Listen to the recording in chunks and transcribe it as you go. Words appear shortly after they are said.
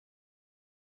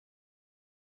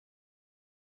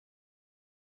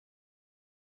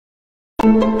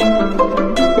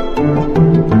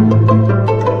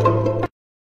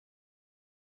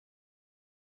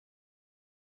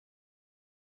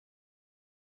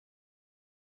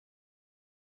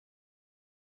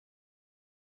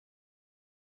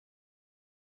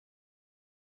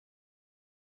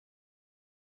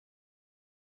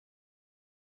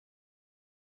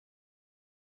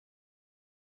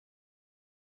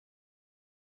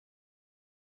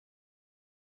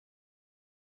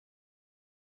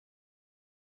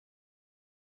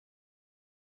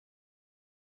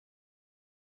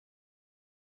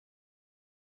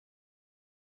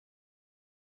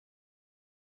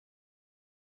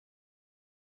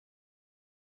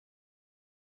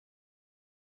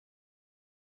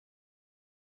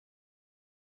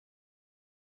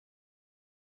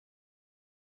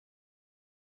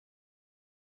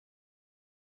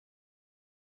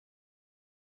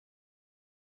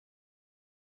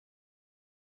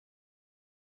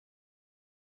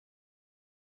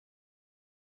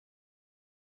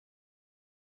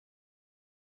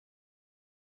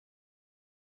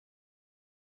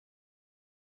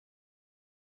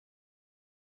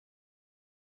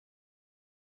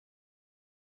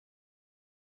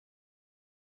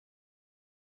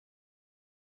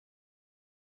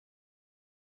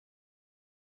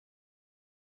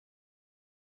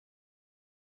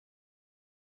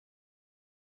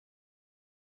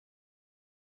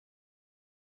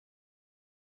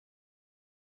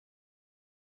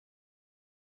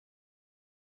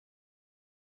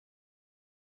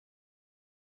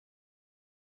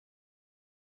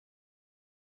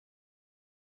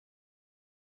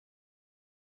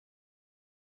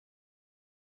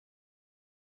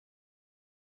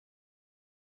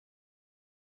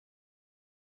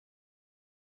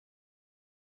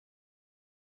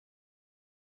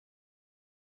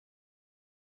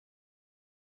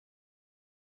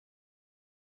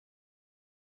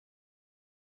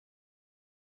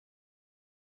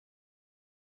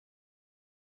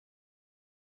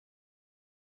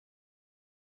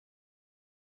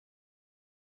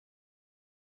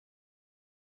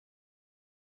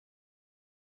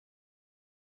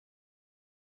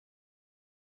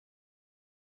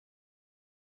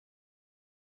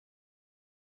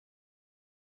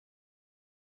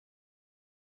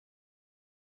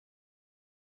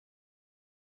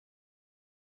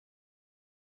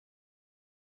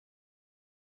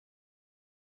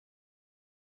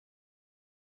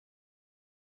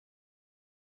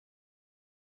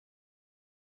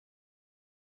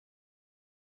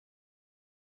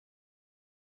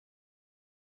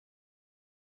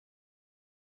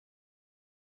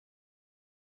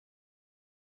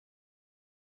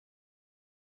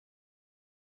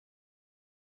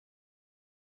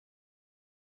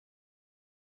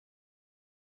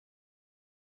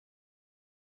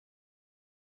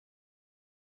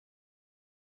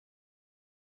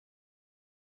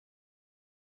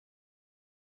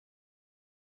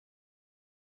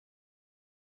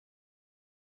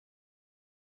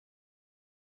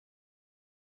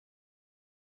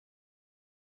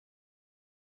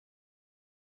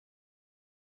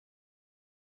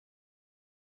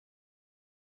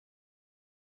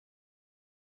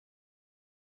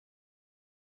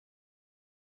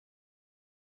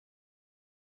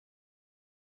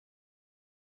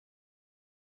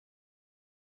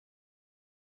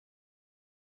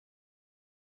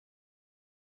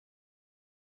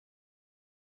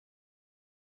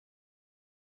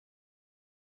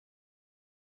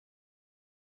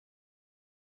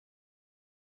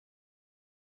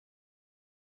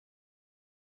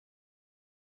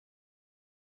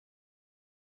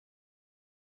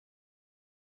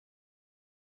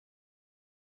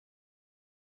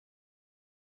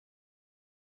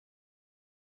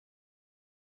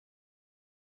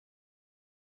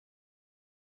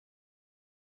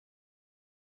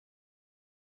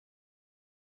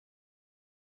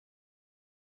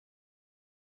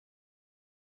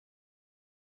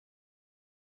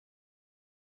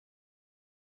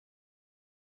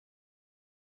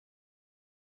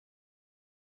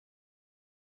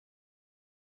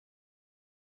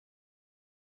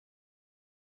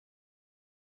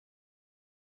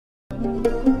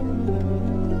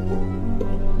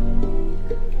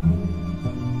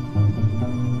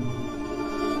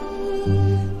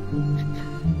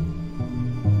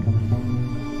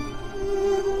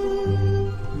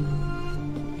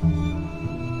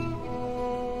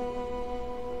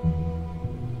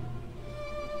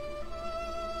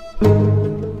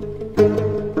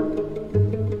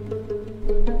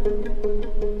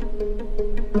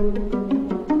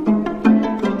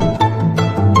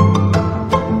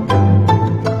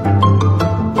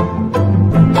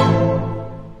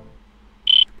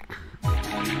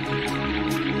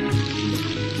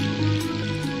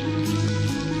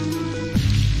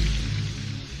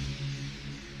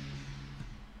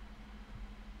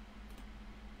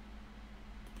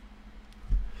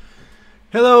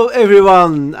Hello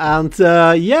everyone, and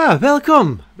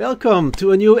welcome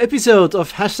to a new episode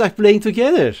of Hashtag Playing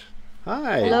Together.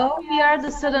 Hi. Hello, we are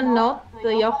the Sudden Knot,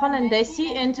 Johan and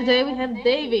Desi, and today we have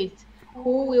David,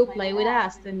 who will play with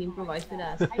us and improvise with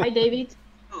us. Hi David.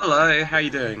 Hello, how are you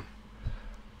doing?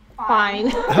 Fine.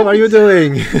 How are you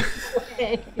doing?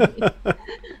 Okay.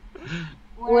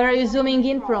 Where are you zooming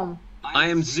in from? I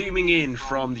am zooming in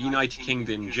from the United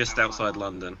Kingdom, just outside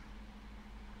London.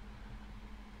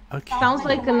 Okay. Sounds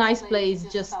like a nice place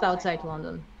just outside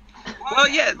London. Well,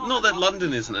 yeah, not that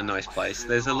London isn't a nice place.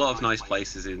 There's a lot of nice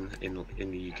places in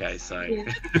the UK, so...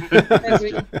 Yeah.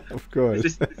 Of course.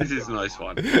 This is a nice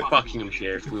one.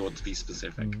 Buckinghamshire, if we want to be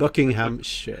specific.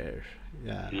 Buckinghamshire.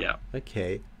 Yeah. Yeah.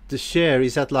 Okay. The share,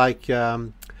 is that like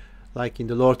in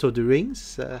the Lord of the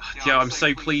Rings? Yeah, I'm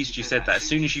so pleased you said that. As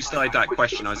soon as you started that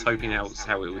question, I was hoping that was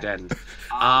how it would end.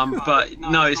 But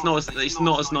no, it's not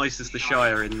as nice as the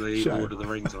Shire in the Lord of the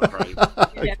Rings, I'm afraid.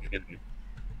 Yeah.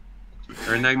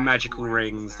 There are no magical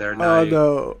rings. There are no. Oh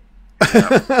no.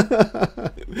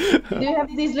 Do you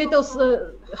have these little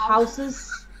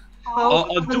houses?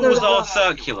 Our doors are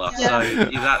circular, so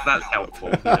that's helpful.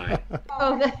 You know.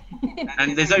 Okay.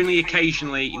 And there's only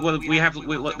occasionally, well,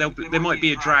 there might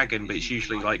be a dragon, but it's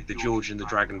usually like the George and the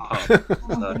Dragon pub.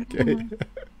 So.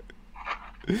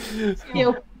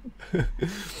 Yeah.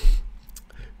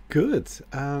 Good.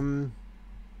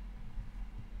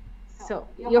 So,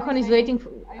 Johan is waiting for...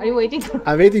 Are you waiting for...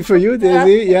 I'm waiting for you,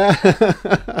 Daisy. Yeah.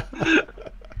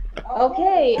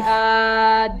 Okay,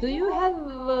 do you have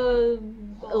a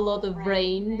lot of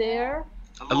rain there?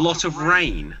 A lot of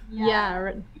rain.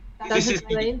 Yeah, This does is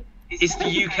it rain? It's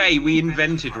the UK. We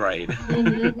invented rain.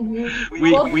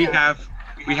 Mm-hmm. We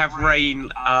have rain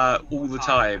all the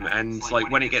time, and like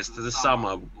when it gets to the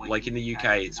summer, like in the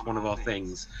UK, it's one of our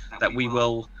things that we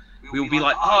will be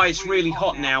like, oh, it's really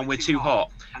hot now, we're too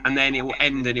hot, and then it will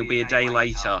end, and it'll be a day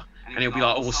later, and it'll be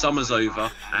like, oh, summer's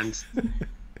over, and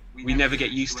we never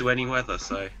get used to any weather.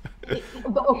 So.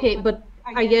 Okay, but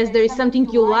I guess there is something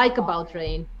you like about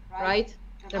rain, right?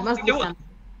 There must be something.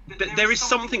 There is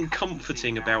something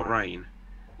comforting about rain.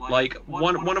 Like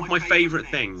one of my favourite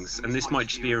things, and this might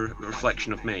just be a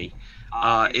reflection of me,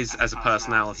 is as a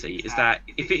personality, is that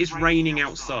if it is raining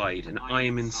outside and I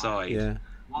am inside,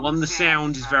 one, the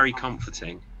sound is very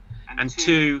comforting, and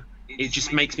two, it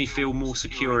just makes me feel more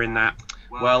secure in that,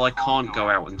 well, I can't go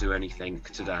out and do anything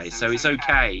today, so it's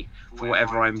okay for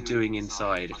whatever I'm doing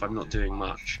inside if I'm not doing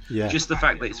much. Yeah. Just the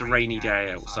fact that it's a rainy day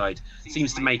outside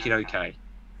seems to make it okay.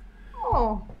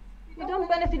 Oh, we don't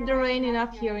benefit the rain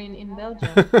enough here in Belgium.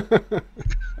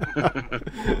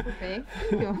 Okay,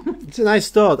 thank you. It's a nice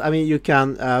thought. I mean, you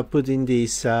can put in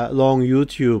these long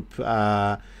YouTube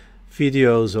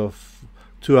videos of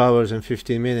 2 hours and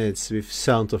 15 minutes with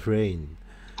sound of rain.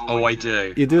 Oh, I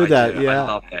do. You do that, yeah. I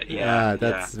love it. Yeah,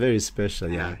 that's very special.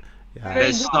 Yeah.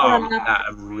 There's some that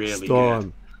are really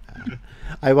good.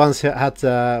 I once had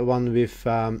one with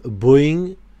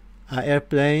Boeing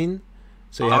airplane.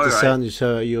 So you have the sound,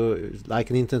 so you like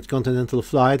an intercontinental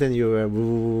flight, and you were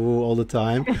woo all the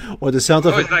time, or the sound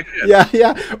of is that good?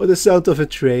 yeah, or the sound of a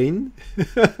train.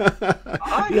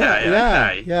 That's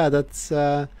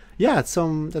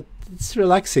it's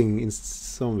relaxing in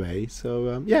some way.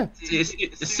 So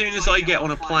As soon as I get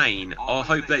on a plane, I'll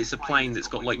hope that it's a plane that's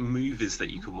got like movies that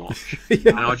you can watch,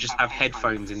 and I'll just have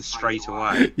headphones in straight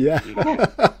away. Yeah. You know?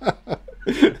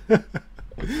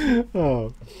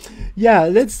 Oh, yeah,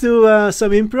 let's do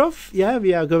some improv. Yeah,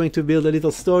 we are going to build a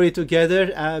little story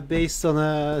together based on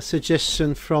a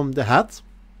suggestion from the hat.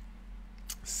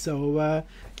 So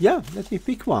let me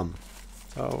pick one.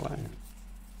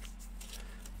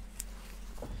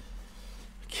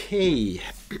 Okay.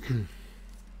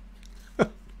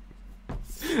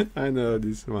 I know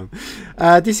this one.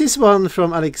 This is one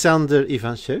from Alexander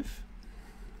Ivanchev.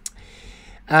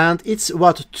 And it's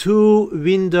what 2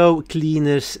 window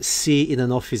cleaners see in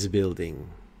an office building.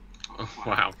 Oh,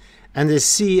 wow. And they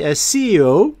see a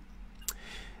CEO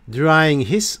drying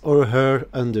his or her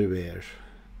underwear.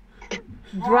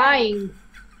 Drying.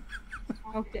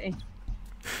 Okay.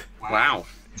 Wow.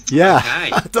 Yeah,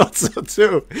 Okay. I thought so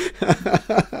too.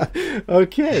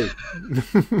 Okay.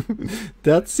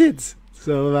 That's it.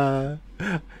 So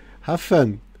have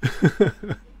fun.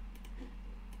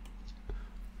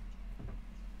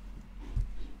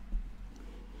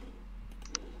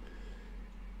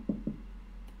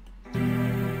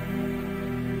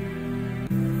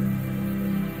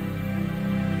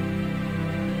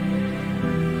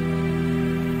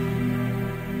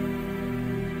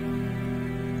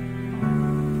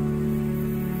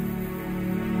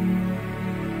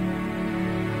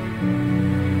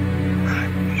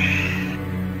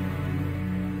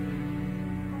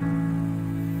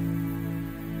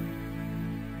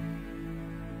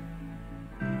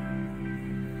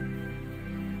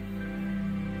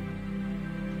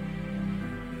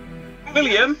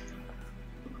 William?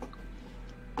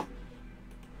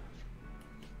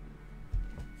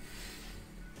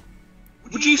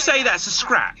 Would you say that's a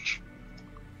scratch?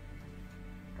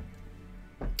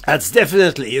 That's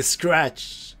definitely a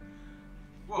scratch.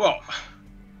 Well,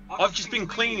 I've just been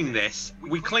cleaning this.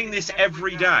 We clean this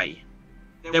every day.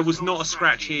 There was not a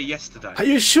scratch here yesterday. Are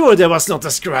you sure there was not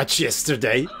a scratch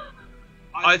yesterday?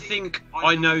 I think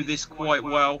I know this quite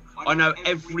well. I know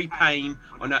every pane.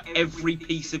 I know every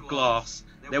piece of glass.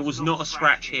 There was not a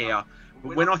scratch here.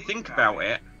 But when I think about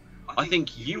it, I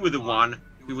think you were the one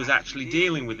who was actually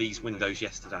dealing with these windows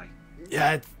yesterday.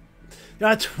 Yeah, there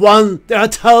are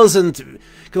 1,000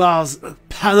 glass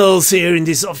panels here in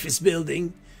this office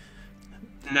building.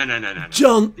 No.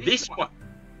 John, This one.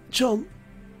 John,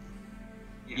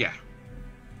 Yeah.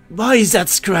 why is that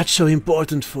scratch so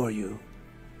important for you?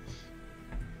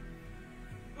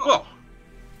 Well,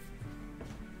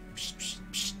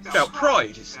 it's about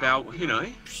pride. It's about, you know.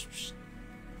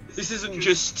 This isn't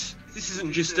just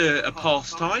a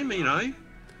pastime, you know.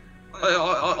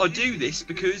 I do this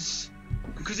because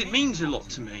it means a lot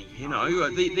to me, you know.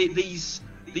 These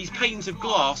panes of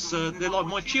glass, they're like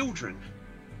my children.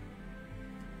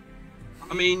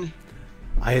 I mean,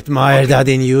 I admire that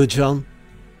in you, John.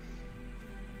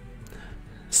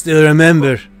 Still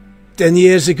remember, 10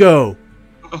 years ago,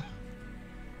 Oh.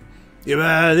 you were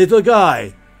a little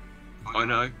guy, I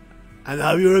know. and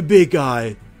now you're a big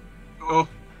guy. Oh,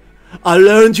 I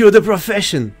learned you the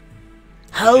profession.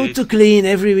 How did? to clean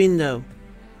every window.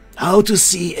 How to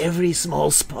see every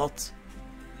small spot.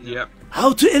 yep,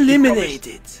 How to eliminate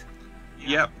it.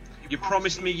 yep. You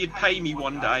promised me you'd pay me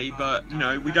one day, but, you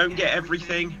know, we don't get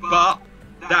everything. But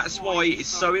that's why it's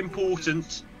so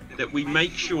important that we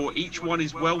make sure each one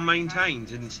is well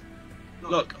maintained. And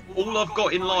look, all I've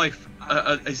got in life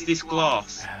is this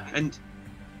glass. And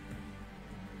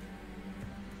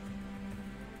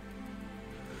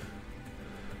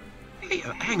hey,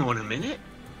 hang on a minute.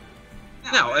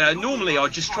 Now, normally I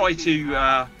just try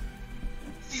to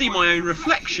see my own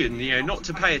reflection, you know, not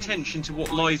to pay attention to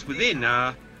what lies within.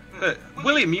 But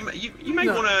William, you may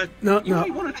No, want no, to you no.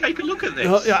 may want to take a look at this.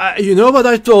 No, you know what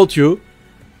I told you?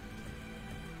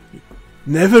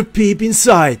 Never peep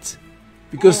inside.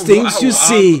 Because Oh, things wow, you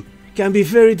see can be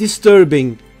very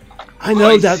disturbing. I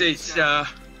know that.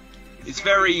 It's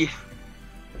very.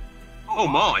 Oh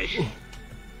my!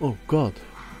 Oh God.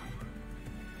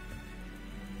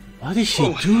 What is she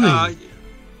Oh, doing?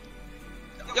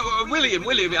 William,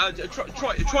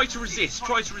 try to resist.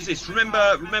 Try to resist.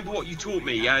 Remember what you taught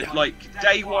me. Like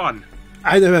day one.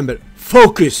 I remember.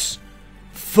 Focus.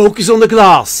 Focus on the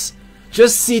glass.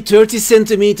 Just see 30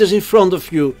 centimeters in front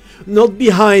of you, not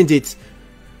behind it.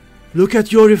 Look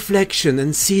at your reflection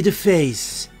and see the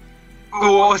face.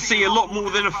 Oh, I see a lot more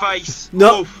than a face.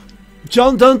 No.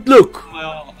 John, don't look.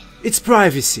 Oh, It's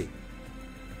privacy.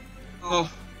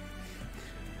 oh.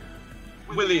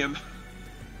 William,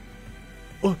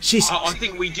 Oh, she's. I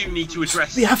think we do need to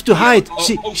address. We have to hide. Oh,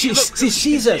 She look,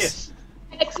 sees us. yes.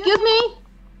 Excuse me?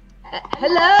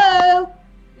 Hello?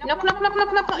 Knock, knock, knock,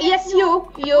 knock, knock. Yes,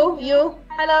 you. Hello?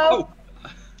 Oh.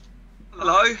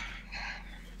 Hello.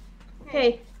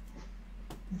 Okay.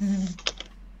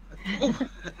 Oh,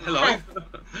 hello.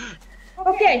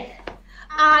 Okay.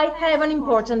 I have an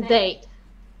important date.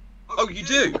 Oh, you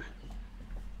do?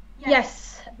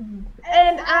 Yes.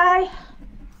 And oh,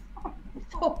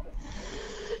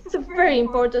 it's a very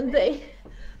important day.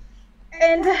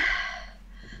 And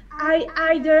I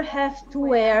either have to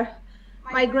wear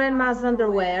my grandma's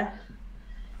underwear,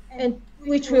 and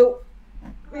which will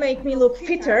make me look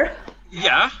fitter,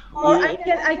 Yeah. or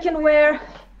I can wear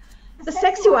the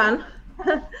sexy one,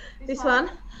 this one,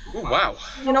 Oh, wow.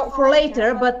 you know, for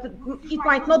later, but it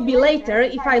might not be later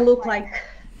if I look like,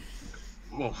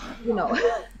 Well, you know.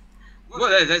 well,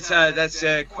 that's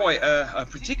quite a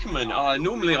predicament.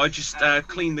 Normally I just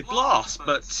clean the glass,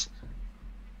 but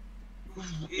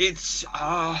it's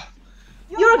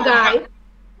You're a guy.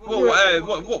 Well,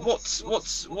 what's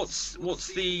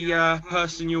the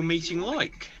person you're meeting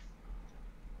like?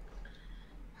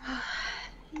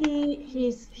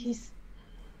 He's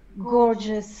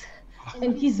gorgeous,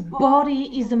 and his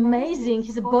body is amazing.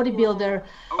 He's a bodybuilder.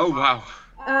 Oh wow.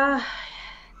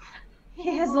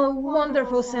 He has a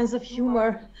wonderful sense of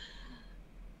humor,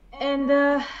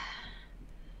 and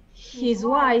his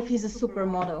wife is a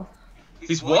supermodel.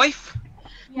 His wife?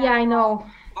 Yeah, I know.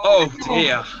 Oh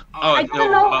dear. Oh I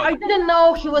didn't know. I didn't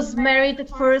know he was married at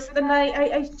first, and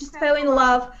I just fell in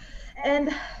love,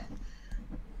 and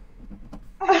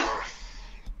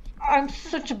I'm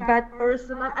such a bad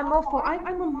person. I'm awful.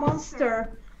 I'm a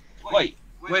monster. Wait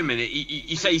a minute.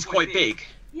 You say he's quite big?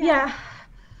 Yeah.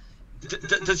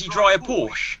 Does he drive a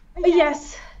Porsche?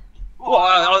 Yes. Well,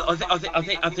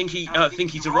 I think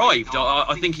he's arrived.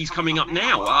 I think he's coming up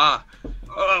now. I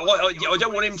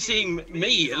don't want him seeing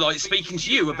me like speaking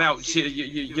to you about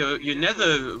your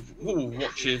nether.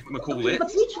 What you call it?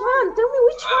 But which one? Tell me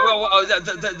which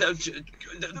one.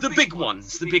 The big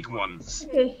ones. The big ones.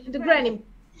 Okay, the granny.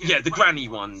 Yeah, the granny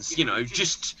ones. You know,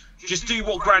 just do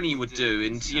what Granny would do,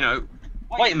 and you know.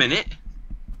 Wait a minute.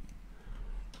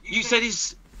 You said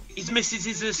his missus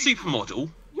is a supermodel.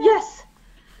 Yes.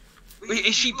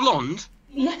 Is she blonde?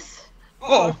 Yes.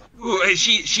 Oh,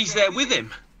 she's there with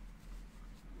him.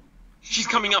 She's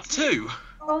coming up too.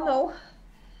 Oh no.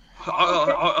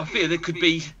 I fear there could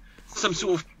be some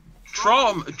sort of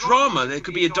drama. There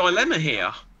could be a dilemma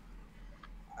here.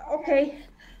 Okay.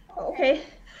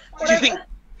 Do you think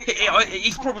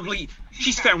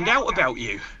she's found out about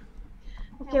you?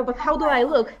 Okay, but how do I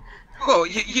look? Well,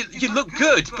 you look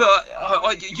good, but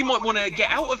you might want to get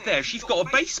out of there. She's got a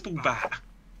baseball bat.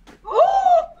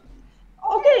 Oh!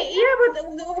 Okay, yeah, but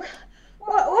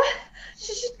what?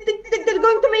 They're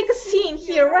going to make a scene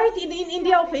here, right? In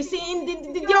the office, in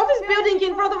the office building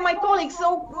in front of my colleagues.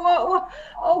 So,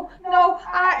 oh no,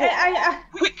 I.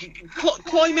 Quick,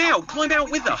 climb out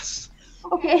with us.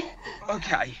 Okay.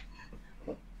 Okay.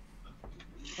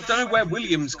 I don't know where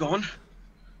William's gone.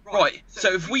 Right,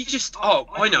 so if we just... Oh,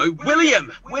 I know.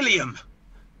 William!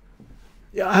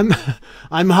 Yeah,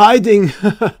 I'm hiding.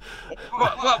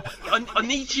 Well, I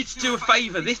need you to do a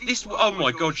favour. This... Oh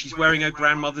my God, she's wearing her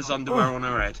grandmother's underwear on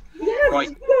her head. Yeah, right.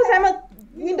 Because I'm a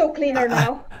window cleaner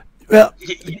now. Well,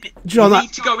 John, you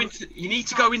need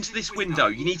to go into this window.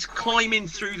 You need to climb in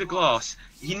through the glass.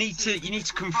 You need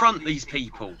to confront these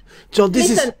people. John, this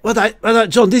Listen.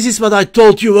 is what I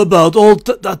told you about all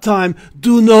that time.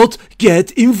 Do not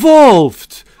get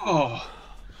involved. Oh,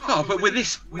 but with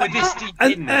this deep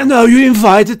in now. And now you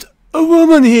invited a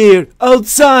woman here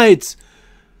outside.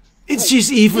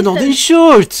 She's even not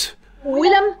insured.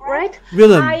 Willem, right?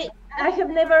 Willem. I have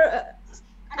never.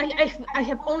 I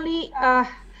have only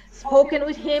spoken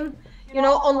with him, you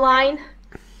know, online.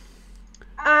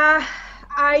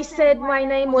 I said my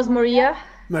name was Maria.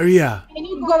 Maria. And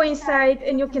you go inside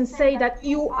and you can say that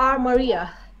you are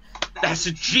Maria. That's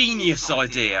a genius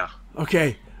idea.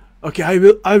 Okay,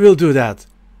 I will do that.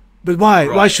 But why?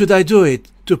 Right. Why should I do it?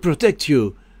 To protect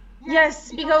you.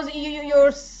 Yes, because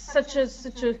you're such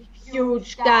a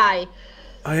huge guy.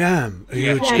 I am a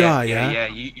huge guy, yeah? Yeah,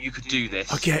 you could do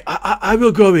this. Okay, I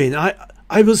will go in.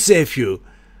 I will save you.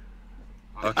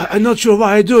 Okay. I'm not sure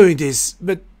why I'm doing this,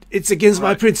 but it's against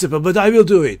my principle, but I will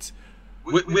do it.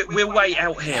 We'll wait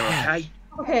out here, okay?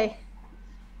 Okay.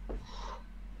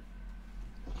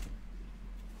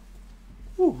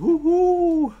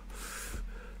 Ooh.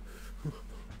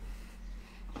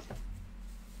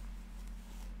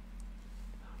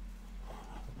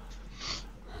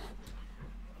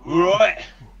 Right.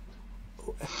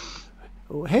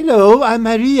 Oh, hello, I'm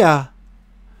Maria.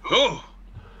 Oh,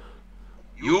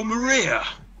 you're Maria.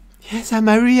 Yes, I'm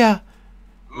Maria.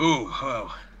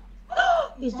 Oh.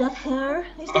 Is that her?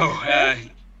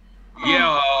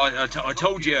 Yeah, I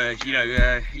told you,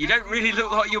 you don't really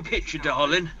look like your picture,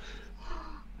 darling.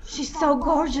 She's so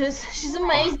gorgeous. She's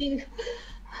amazing.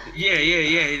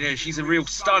 Yeah, she's a real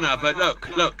stunner. But look,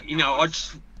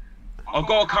 I've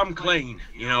got to come clean.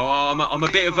 You know, I'm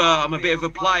a bit of a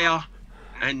player,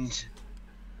 and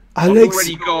I've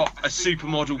already got a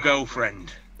supermodel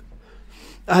girlfriend.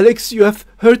 Alex, you have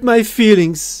hurt my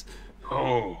feelings.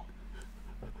 Oh.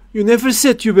 You never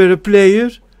said you were a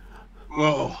player.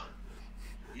 Well,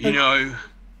 you know,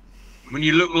 when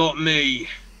you look like me.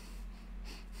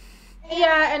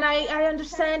 Yeah, and I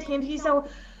understand him. He's so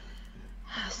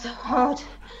hot.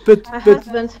 But My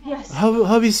husband, yes.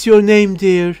 how is your name,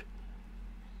 dear?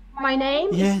 My name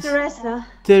Yes. is Theresa.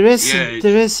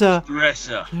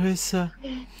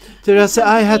 Theresa,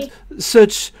 I had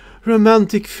such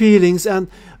romantic feelings, and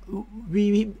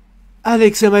we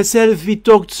Alex and myself, we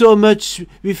talked so much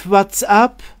with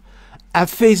WhatsApp, a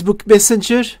Facebook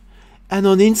Messenger, and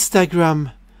on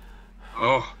Instagram.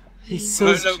 Oh. He's so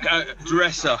Look,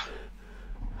 Theresa,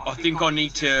 I think I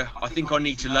need to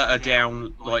let her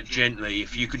down, like, gently.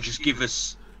 If you could just give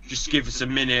us a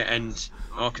minute, and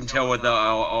I can tell her that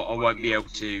I won't be able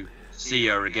to see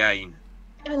her again.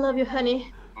 I love you,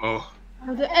 honey. Oh.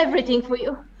 I'll do everything for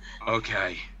you.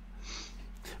 Okay.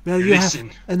 Well, you Listen.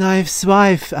 have a nice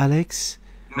wife, Alex.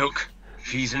 Look,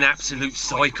 she's an absolute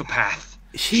psychopath.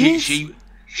 She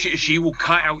will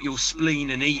cut out your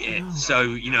spleen and eat it. So,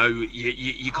 you know,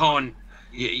 you can't.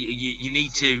 You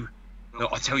need to.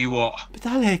 Look, I tell you what. But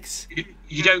Alex,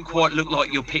 You don't quite look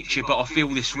like your picture, but I feel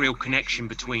this real connection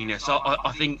between us.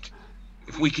 I think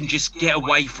if we can just get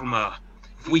away from her,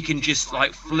 if we can just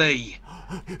like flee,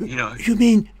 you know. You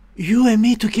mean you and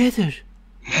me together?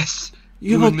 Yes, You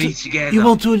you and want me to, together. You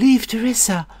want to leave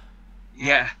Theresa?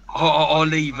 Yeah, I'll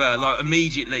leave her like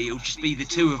immediately. It'll just be the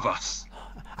two of us.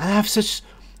 I have such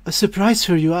a surprise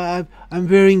for you. I'm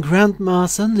wearing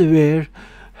Grandma's underwear.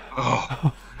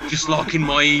 Oh, just like in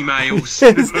my emails.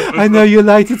 Yes, I know you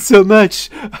liked it so much.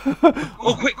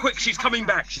 Oh, quick, she's coming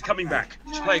back. Just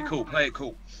play it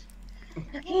cool,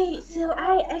 Okay, so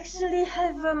I actually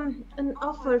have an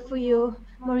offer for you,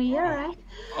 Maria, right?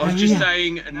 I was just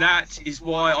saying, and that is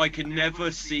why I can never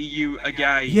see you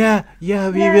again. Yeah, we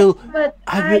Yes, will. but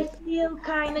I I will. feel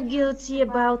kind of guilty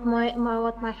about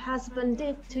what my husband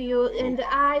did to you, and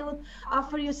I would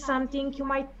offer you something. You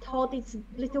might thought it's a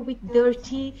little bit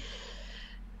dirty.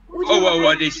 Would you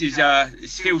like- This is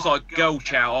this feels like girl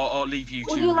chow. I'll leave you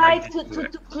to. Would you like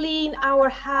to clean our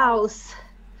house?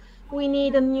 We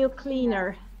need a new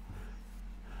cleaner.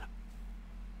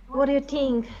 What do you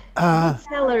think? Good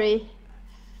salary.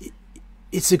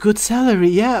 It's a good salary,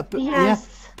 yeah. Yeah,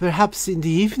 Yes. perhaps in the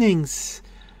evenings.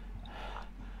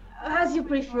 As you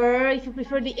prefer. If you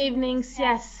prefer the evenings,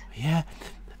 yes. Yeah.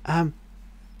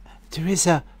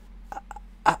 Theresa,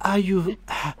 are you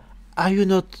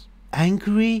not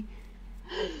angry?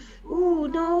 Ooh,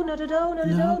 no.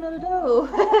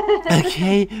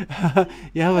 Okay.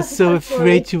 Yeah, I was so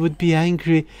afraid you would be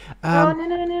angry. Oh,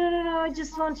 no. I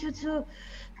just want you to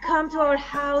come to our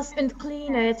house and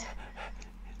clean it.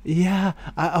 Yeah,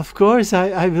 of course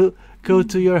I will go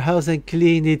to your house and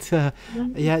clean it.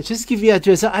 Yeah, just give me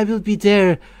address. I will be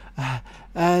there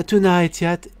tonight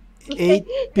at 8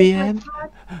 p.m.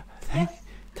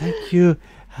 Thank you.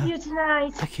 See you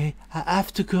tonight. Okay, I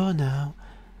have to go now.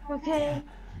 Okay.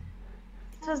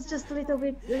 It was just a little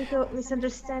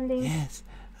misunderstanding. Yes.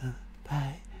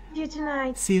 Bye. See you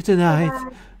tonight. See you tonight.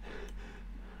 Bye.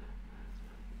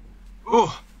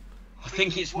 Oh, I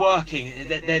think it's working.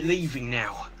 They're leaving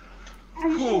now.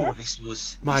 Oh, this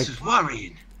was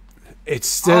worrying.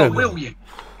 It's Oh, terrible. William,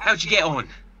 how'd you get on?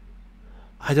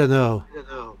 I don't know.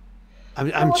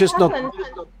 I'm What just not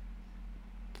happened?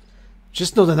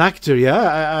 an actor.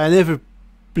 Yeah, I never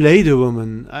played a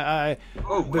woman.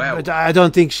 Oh well. But I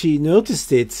don't think she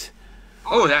noticed it.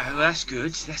 Oh, that's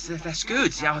good. That's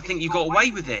good. Yeah, I think you got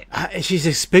away with it. She's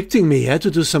expecting me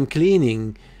to do some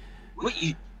cleaning. What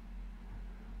you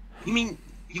mean?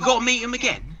 You got to meet him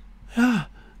again? Yeah,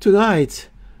 tonight.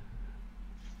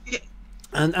 Yeah.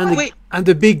 And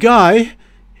the big guy,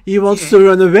 he wants to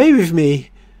run away with me.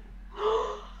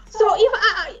 So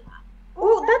if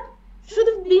oh, that should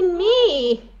have been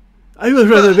me. I will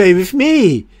run away with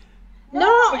me. No,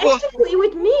 What? actually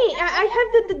with me.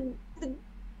 I have the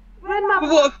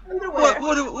grandma underwear.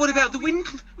 What about the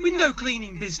window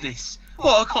cleaning business?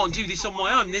 Well, I can't do this on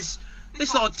my own.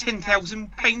 There's like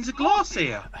 10,000 panes of glass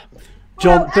here.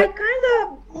 John, Well, I kind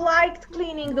of liked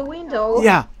cleaning the window.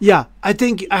 yeah, I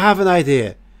think I have an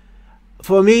idea.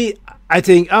 For me, I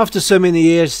think after so many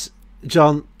years,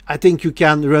 John, I think you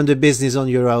can run the business on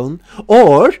your own,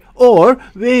 or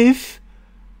with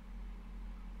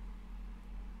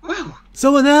Well,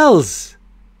 someone else.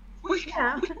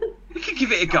 Yeah. we could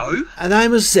give it a go. And I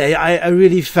must say, I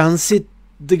really fancied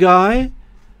the guy.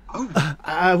 Oh,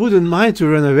 I wouldn't mind to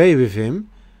run away with him.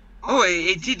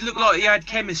 it did look like you had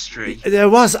chemistry. There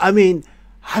was, I mean,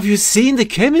 have you seen the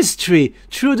chemistry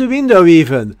through the window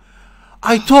even?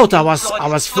 I thought I was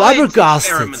Science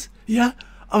flabbergasted. experiment. Yeah,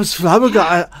 I was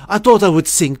flabbergasted. I thought I would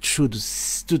sink through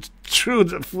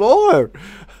the floor.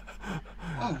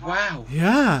 Oh wow.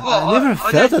 Yeah, Well, I never I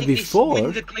felt don't that think before. This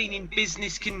window cleaning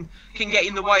business can get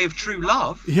in the way of true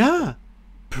love. Yeah,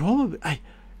 probably.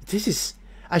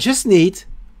 I just need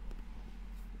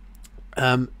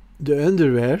the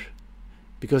underwear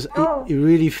because he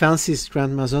really fancies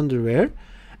Grandma's underwear.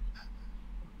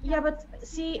 Yeah, but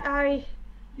see, I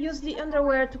use the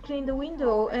underwear to clean the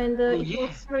window, and it yeah.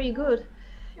 looks very good.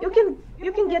 You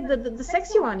can get the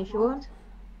sexy one if you want.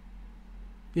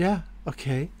 Yeah,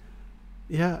 okay.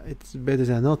 Yeah, it's better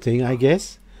than nothing, I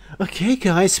guess. Okay,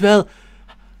 guys, well,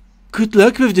 good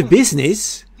luck with the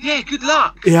business. Yeah, good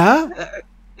luck. Yeah?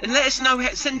 And let us know.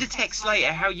 Send a text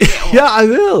later how you get on. Yeah, I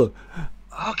will.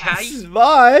 Okay.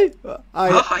 Bye. Bye.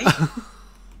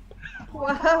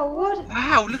 Wow, what?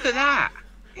 Wow, look at that.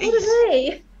 What is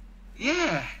it?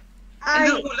 Yeah.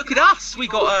 And look at us. We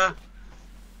got a.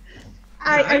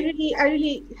 I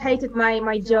really hated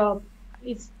my job.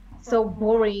 It's so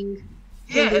boring.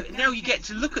 Yeah. Now you get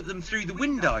to look at them through the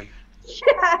window.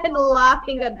 And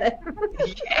laughing at them.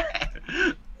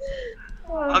 Yeah.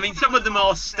 I mean, some of them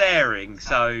are staring,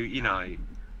 so you know.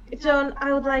 John,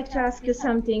 I would like to ask you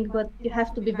something, but you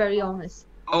have to be very honest.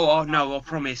 Oh no, I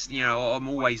promise. You know, I'm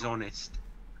always honest.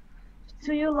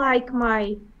 Do you like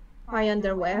my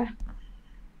underwear?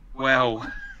 Well,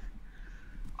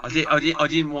 I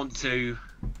didn't want to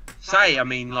say. I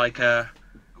mean, like a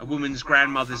woman's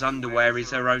grandmother's underwear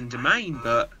is her own domain,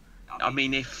 but I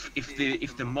mean, if the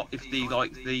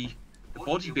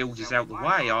bodybuilder's out the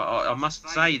way, I must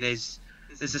say there's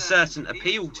a certain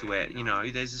appeal to it. You know,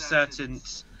 there's a certain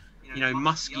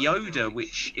musky odor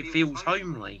which it feels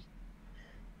homely.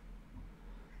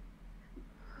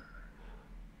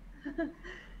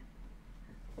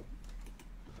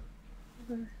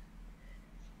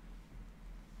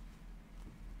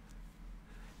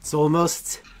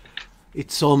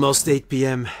 It's almost 8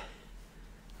 p.m.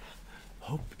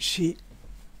 Hope she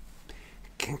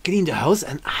can clean the house,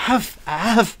 and I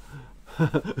have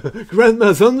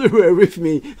Grandma's underwear with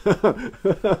me.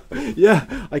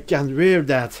 Yeah, I can wear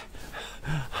that.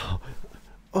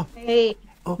 Oh, Hey.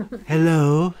 oh,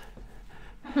 hello.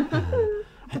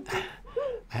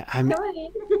 I'm.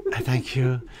 Thank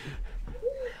you.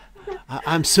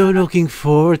 I'm so looking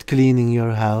forward cleaning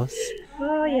your house.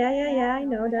 Oh, yeah, I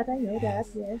know that, yes.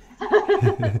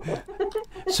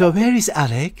 So where is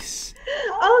Alex?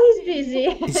 Oh, he's busy.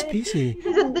 He's busy.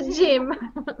 He's at the gym,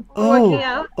 Oh, working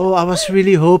out. oh! I was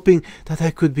really hoping that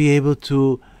I could be able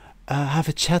to have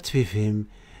a chat with him.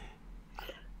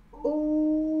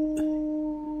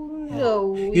 Oh,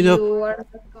 no, You know- you are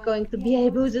not going to be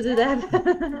able to do that.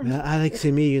 Well, Alex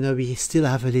and me, we still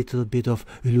have a little bit of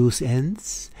loose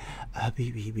ends.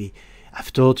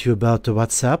 I've told you about the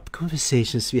WhatsApp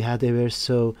conversations we had. They were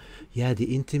so, yeah,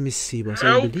 the intimacy was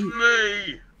Help unbelievable.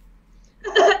 me!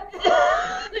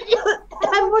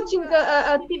 I'm watching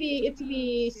a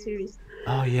TV series.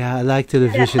 Oh yeah, I like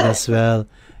television as well.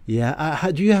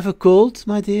 Yeah, do you have a cold,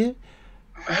 my dear?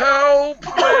 Help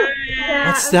me! Yeah,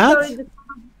 What's I'm that? sorry,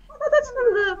 oh, that's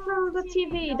from the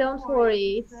TV. Don't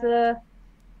worry. It's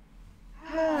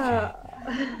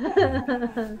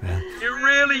It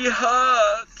really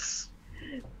hurts.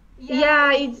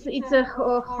 yeah, it's a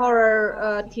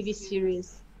horror TV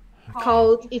series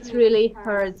called "It Really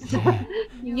Hurts."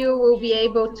 You will be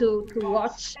able to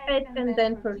watch it and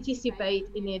then participate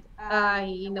in it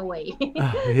in a way.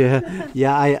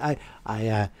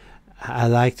 Yeah. I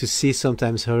like to see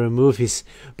sometimes horror movies,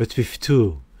 but with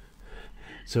two,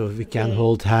 so we can Okay.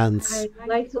 hold hands. I'd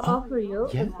like to offer you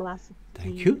yeah. a glass of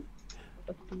Thank tea. you.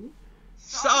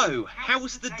 So,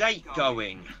 how's the date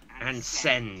going? And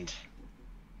send.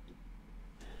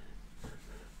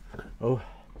 Oh,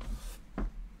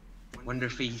 Wonder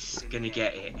if he's gonna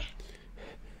get it.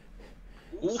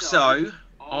 Also,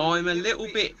 I'm a little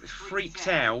bit freaked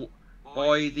out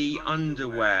by the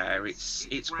underwear.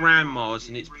 It's grandma's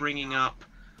and it's bringing up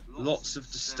lots of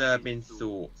disturbing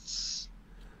thoughts.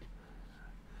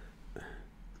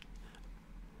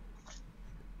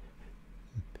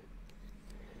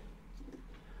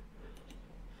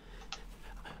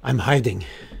 I'm hiding.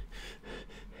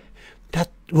 That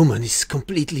woman is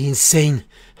completely insane.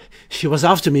 She was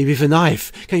after me with a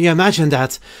knife. Can you imagine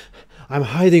that? I'm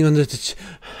hiding under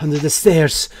the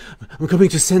stairs. I'm going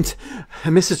to send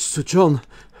a message to John.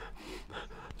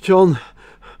 John,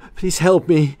 please help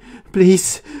me.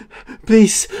 Please.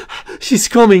 She's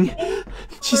coming. Maria,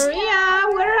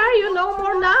 where are you? No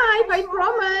more knife, I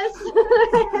promise.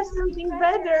 I have something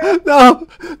better.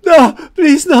 No,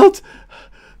 please not.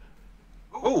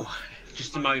 Oh,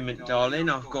 just a moment, darling.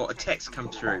 I've got a text come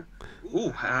through.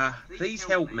 Oh, please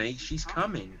help me. She's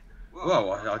coming.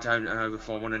 Well, I don't know if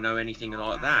I want to know anything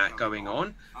like that going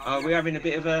on. We're having a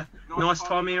bit of a nice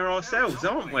time here ourselves,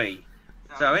 aren't we?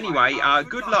 So anyway,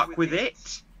 good luck with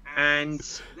it, and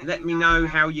let me know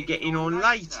how you're getting on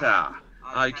later.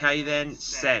 Okay then,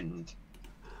 send.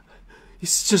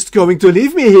 He's just going to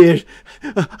leave me here.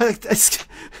 That's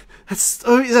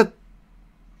Look,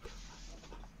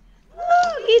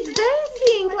 it's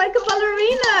dancing like a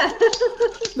ballerina.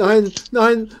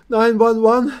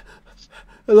 911.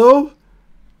 Hello?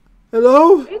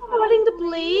 Hello? Are you calling the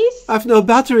police? I've no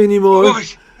battery anymore.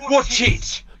 Right, watch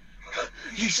it.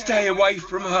 You stay away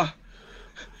from her.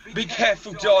 Be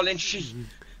careful, darling. She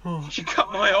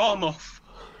cut my arm off.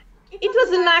 It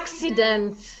was an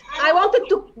accident. I wanted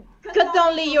to cut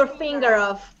only your finger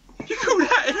off. You call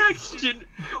that an accident?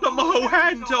 Like my whole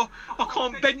hand, I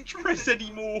can't bench press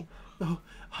anymore. Oh,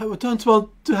 I don't want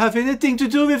to have anything to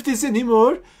do with this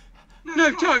anymore.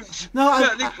 No, don't. No,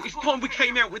 Certainly, it's time we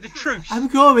came out with the truth. I'm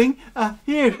going.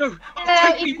 Here. No,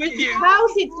 take me with The you.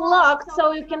 house is locked,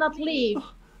 so you cannot leave.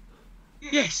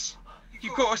 Yes,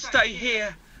 you've got to stay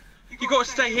here. You've got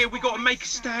to stay here. We've got to make a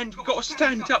stand. We've got to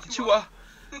stand up to her.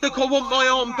 Look, I want my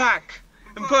arm back.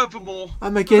 And furthermore,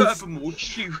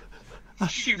 you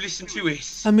listen to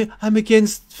this. I'm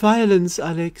against violence,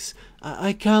 Alex.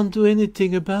 I can't do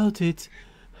anything about it.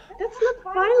 That's not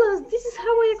violence. This is how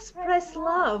I express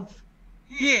love.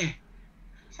 Yeah.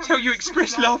 That's how you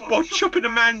express love, by chopping a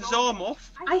man's arm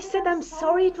off. I said I'm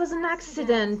sorry, it was an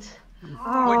accident.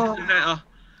 Oh. It doesn't matter.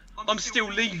 I'm still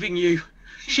leaving you.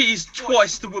 She is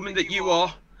twice the woman that you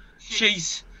are. She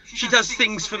does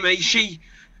things for me. She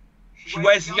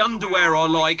wears the underwear I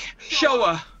like. Show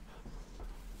her.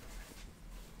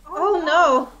 Oh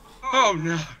no. Oh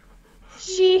no.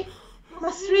 She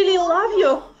must really love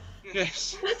you.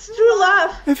 Yes. That's true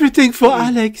love. Everything for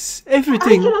Alex.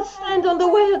 Everything. I cannot stand on the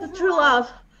way of the true love.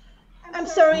 I'm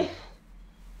sorry.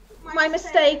 My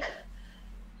mistake.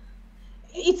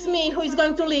 It's me who is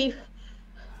going to leave.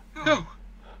 Go.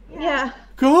 Yeah.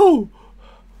 Go.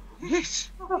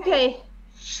 Yes. Okay.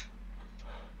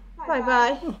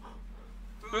 Bye-bye.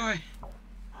 Bye.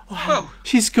 Oh,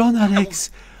 she's gone, Alex.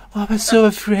 Oh, I was so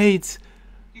afraid.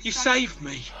 You saved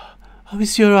me. How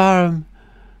is your arm?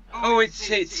 Oh,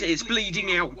 it's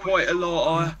bleeding out quite a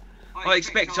lot. I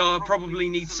expect I probably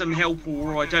need some help,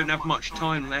 or I don't have much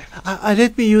time left. I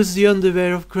let me use the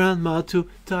underwear of Grandma to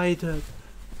tie it up.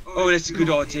 Oh, that's a good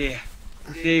idea.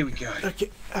 There we go.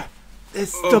 Okay,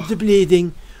 let's stop the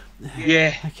bleeding.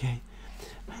 Yeah. Okay.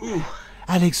 Ooh.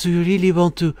 Alex, do you really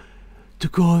want to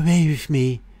go away with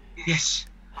me? Yes.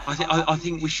 I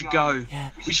think we should go. Yeah.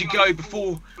 We should go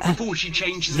before she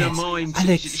changes her mind.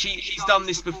 Alex. She's done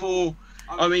this before.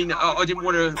 I mean, I didn't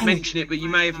want to mention it, but you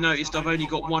may have noticed I've only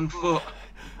got one foot.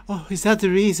 Oh, is that the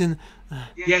reason?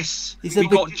 Yes. Is We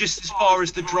that got just as far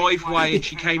as the driveway and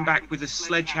she came back with a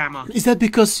sledgehammer. Is that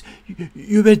because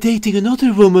you were dating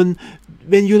another woman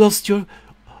when you lost your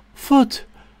foot?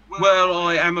 Well,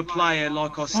 I am a player,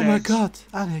 like I said. Oh my God,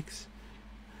 Alex.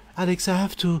 Alex, I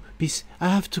have to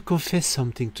confess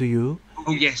something to you.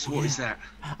 Oh yes, what is that?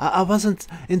 I wasn't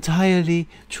entirely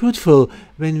truthful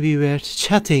when we were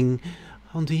chatting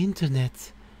on the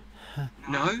internet.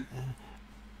 No?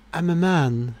 I'm a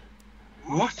man.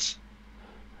 What?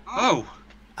 Oh.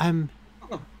 I'm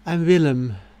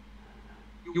Willem.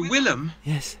 You're Willem?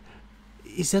 Yes.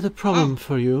 Is that a problem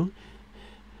for you?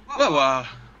 Well,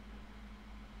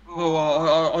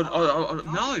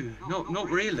 no, not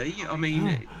really. I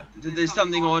mean, there's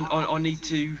something I need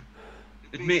to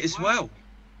admit as well.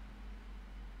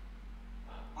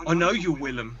 I know you're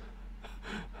Willem.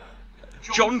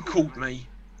 John called me.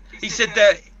 He said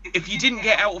that if you didn't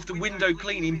get out of the window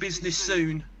cleaning business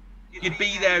soon, you'd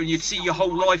be there and you'd see your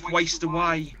whole life waste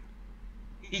away.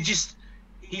 He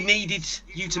needed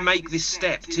you to make this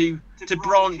step, to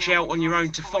branch out on your own,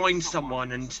 to find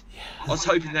someone, and I was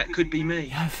hoping that could be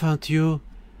me. I found you.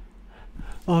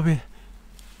 Oh,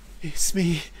 it's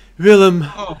me, Willem.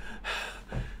 Oh.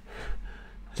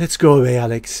 Let's go away,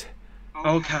 Alex.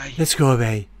 Okay. Let's go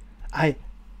away.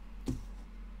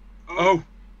 Oh.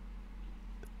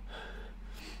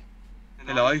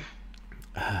 Hello.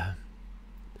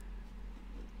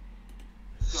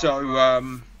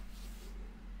 So,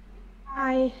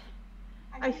 I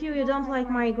feel you don't like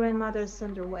my grandmother's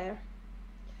underwear.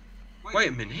 wait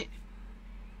a minute.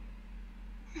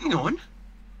 Hang on.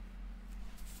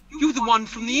 You're the one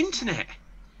from the internet.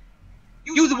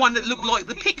 You're the one that looked like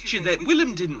the picture that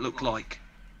Willem didn't look like.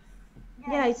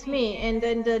 Yeah, it's me. And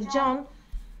John,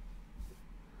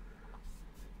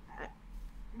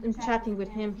 I'm chatting with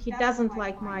him. He doesn't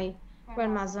like my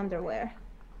grandma's underwear.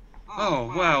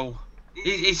 Oh, well,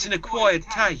 it's an acquired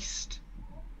taste.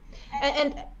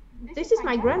 And this is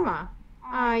my grandma.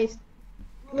 I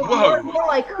look Whoa. more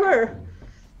like her.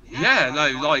 Yeah,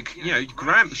 no, like, you know,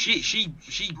 she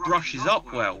brushes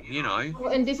up well, you know.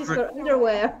 And this is her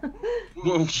underwear.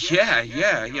 Well,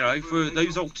 yeah, you know, for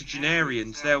those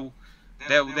octogenarians, they'll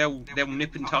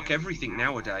nip and tuck everything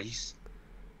nowadays.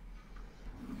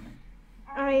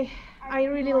 I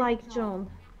really like John.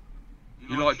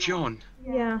 You like John?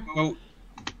 Yeah. Well,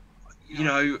 you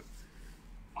know,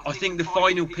 I think the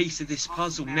final piece of this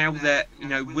puzzle, now that, you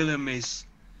know, Willem is,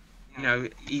 you know,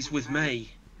 he's with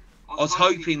me, I was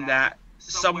hoping that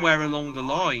somewhere along the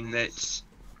line that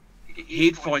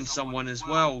he'd find someone as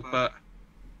well, but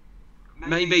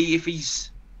maybe if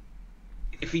he's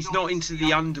not into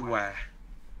the underwear,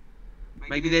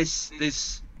 maybe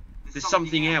there's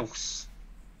something else.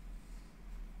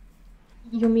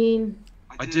 You mean?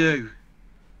 I do.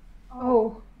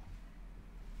 Oh.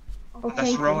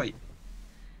 That's right.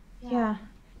 Yeah,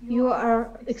 you are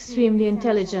extremely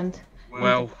intelligent.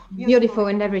 Well, Beautiful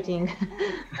and everything.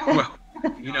 well,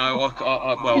 you know,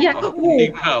 Yeah.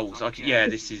 new pearls. Yeah,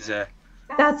 this is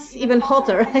That's even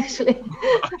hotter, actually.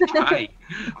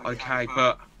 Okay,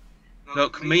 but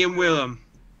look, me and Willem,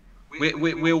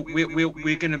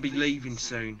 we're gonna be leaving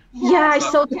soon. Yeah, I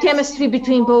saw the chemistry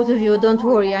between both of you. Don't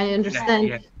worry, I understand.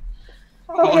 Yeah.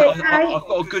 Okay, I've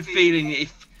got a good feeling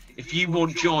if you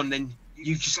want John, then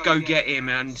you just go get him,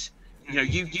 and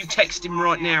you text him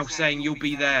right now saying you'll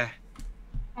be there.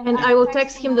 And I will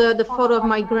text him the photo of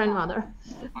my grandmother.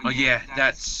 Oh yeah,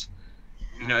 that's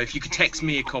if you could text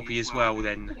me a copy as well,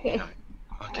 then Okay.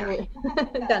 Okay.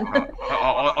 Done.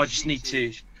 I just need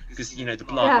to, because the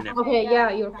blood. Yeah. And everything. Okay.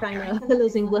 Yeah, you're kind of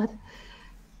losing blood.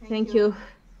 Thank you.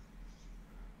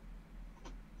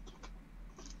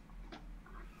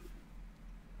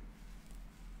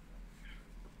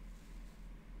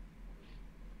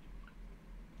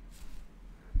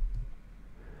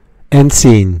 End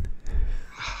scene.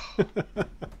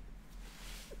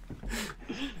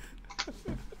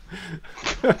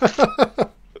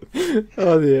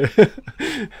 Oh dear.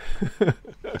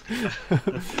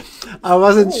 I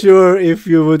wasn't sure if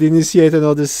you would initiate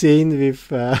another scene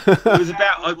with. It was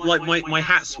about like my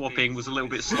hat swapping was a little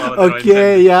bit slower. Than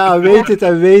Okay, yeah, I waited.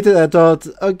 I thought,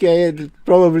 okay,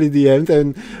 probably the end,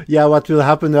 and yeah, what will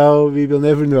happen now, we will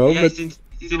never know. Yeah, but it's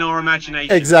in our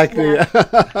imagination. exactly.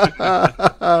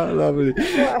 Lovely.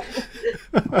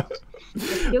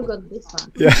 You got this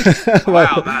one. Yeah.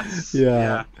 Wow, that's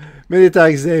yeah. Many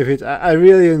thanks, David. I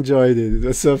really enjoyed it. It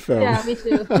was so fun. Yeah, me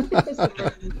too.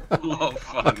 a lot of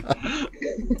fun.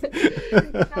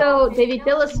 So, David,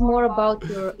 tell us more about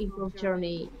your improv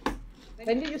journey.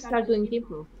 When did you start doing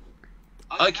improv?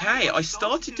 Okay, I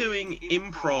started doing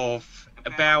improv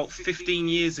about 15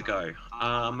 years ago,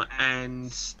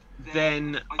 and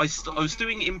then I was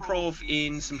doing improv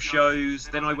in some shows.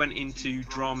 Then I went into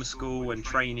drama school and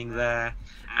training there,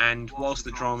 and whilst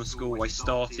at drama school I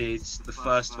started the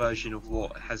first version of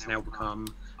what has now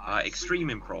become extreme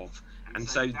improv, and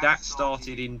so that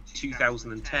started in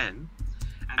 2010,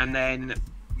 and then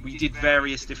we did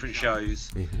various different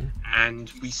shows,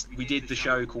 and we did the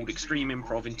show called Extreme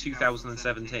Improv in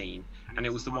 2017, and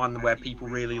it was the one where people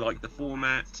really liked the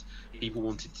format. People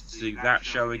wanted to do that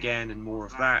show again and more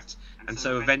of that, and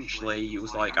so eventually it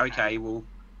was like, okay, well,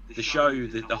 the show,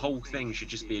 the whole thing should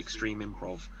just be Extreme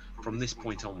Improv from this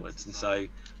point onwards, and so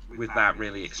with that,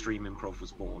 really, Extreme Improv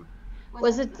was born.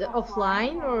 Was it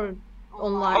offline or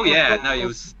online? Oh yeah, no, it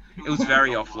was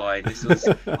very offline. This was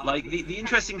like the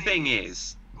interesting thing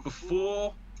is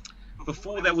before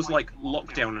there was like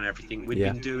lockdown and everything, we'd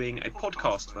been doing a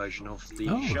podcast version of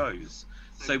the shows.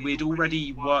 So we'd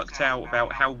already worked out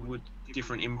about how would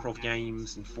different improv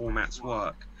games and formats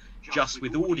work just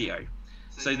with audio.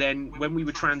 So then when we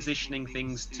were transitioning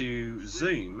things to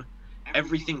Zoom,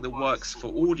 everything that works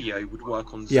for audio would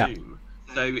work on Zoom.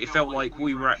 So it felt like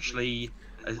we were actually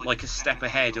like a step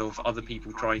ahead of other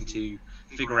people trying to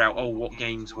figure out, what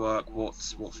games work, what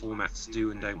formats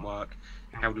do and don't work,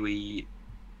 how do we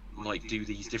like do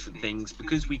these different things,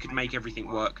 because we could make everything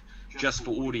work just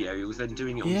for audio. It was then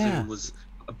doing it on Zoom was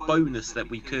a bonus that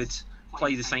we could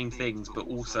play the same things but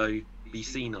also be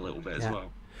seen a little bit as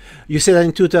well. You said that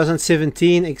in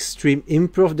 2017 Extreme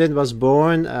Improv then was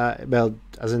born,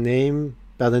 as a name,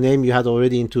 the name you had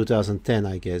already in 2010,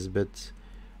 I guess, but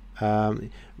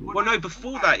well, no,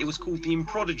 before that it was called the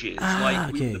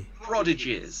Improdigies. We were the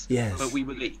Prodigies, but we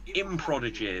were the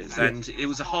Improdigies, and it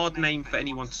was a hard name for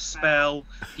anyone to spell.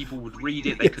 People would read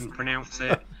it, they couldn't pronounce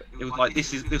it. It was like,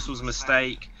 this was a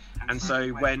mistake. And so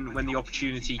when the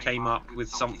opportunity came up with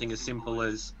something as simple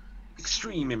as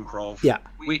Extreme Improv,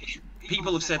 which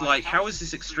people have said, like, how is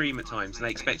this extreme at times? And they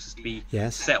expect us to be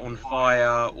set on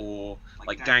fire or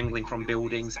like dangling from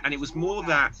buildings. And it was more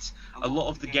that a lot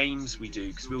of the games we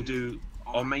do, because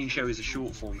our main show is a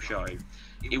short form show,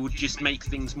 it would just make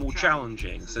things more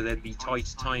challenging. So there'd be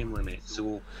tighter time limits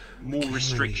or more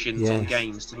restrictions on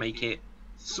games to make it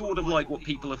sort of like what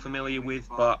people are familiar with,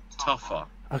 but tougher.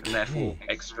 And therefore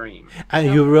extreme.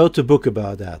 And you wrote a book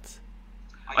about that.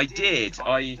 I did.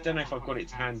 I don't know if I've got it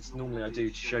to hand. Normally I do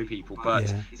to show people,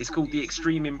 but it's called the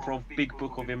Extreme Improv Big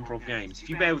Book of Improv Games. If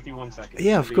you bear with me 1 second.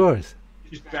 Yeah, of course.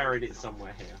 Just buried it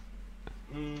somewhere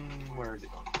here. Where is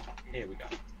it gone? Here we go.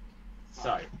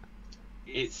 So,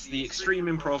 it's the Extreme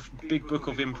Improv Big Book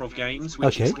of Improv Games,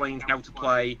 which explains how to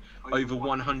play over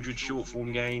 100 short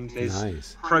form games.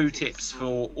 There's pro tips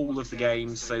for all of the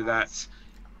games, so that,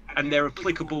 and they're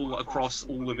applicable across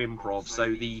all of improv.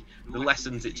 So the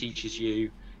lessons it teaches you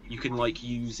can like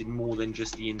use in more than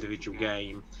just the individual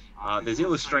game. There's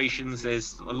illustrations,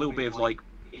 there's a little bit of like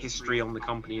history on the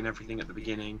company and everything at the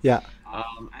beginning.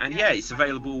 And it's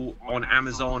available on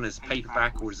Amazon as a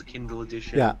paperback or as a Kindle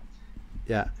edition.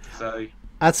 So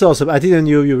That's awesome. I didn't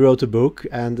know you wrote a book,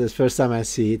 and the first time I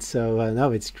see it, so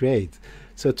no, it's great.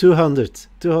 So 200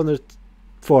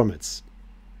 formats.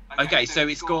 Okay, so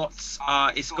it's got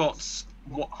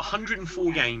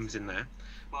 104 games in there,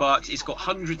 but it's got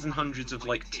hundreds and hundreds of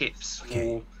like tips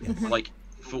for like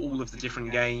for all of the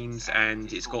different games,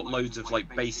 and it's got loads of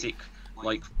like basic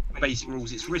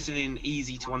rules. It's written in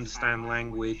easy to understand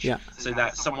language, so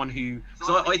that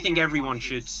I think everyone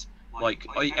should, like,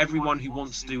 everyone who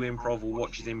wants to do improv or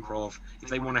watches improv, if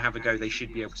they want to have a go, they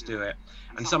should be able to do it.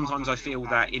 And sometimes I feel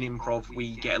that in improv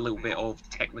we get a little bit of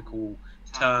technical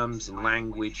terms and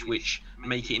language which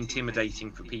make it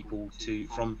intimidating for people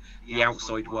from the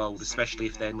outside world, especially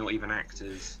if they're not even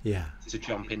actors, to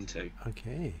jump into.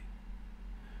 Okay.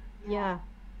 Yeah,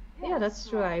 that's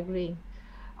true. I agree.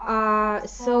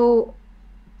 So,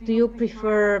 do you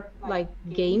prefer like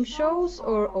game shows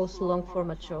or also long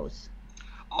format shows?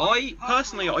 I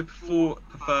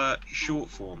prefer short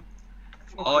form.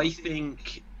 I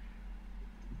think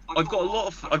I've got an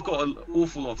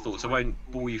awful lot of thoughts. I won't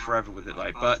bore you forever with it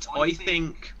though, but I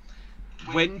think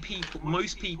when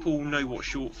most people know what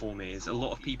short form is, a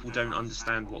lot of people don't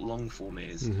understand what long form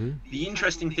is. The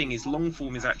interesting thing is long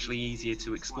form is actually easier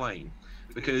to explain,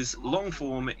 because long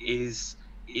form it's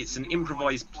an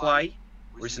improvised play,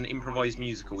 or it's an improvised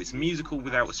musical. It's a musical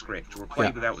without a script, or a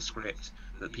play without a script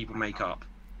that people make up.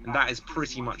 And that is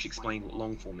pretty much explained what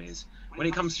long form is. When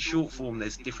it comes to short form,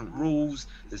 there's different rules,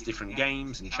 there's different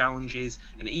games and challenges,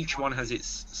 and each one has its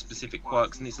specific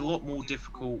quirks, and it's a lot more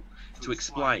difficult to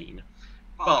explain.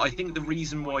 But I think the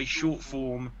reason why short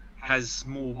form has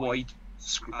more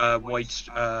what's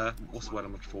the word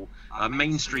I'm looking for?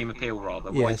 Mainstream appeal,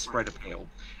 rather, widespread appeal,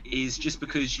 is just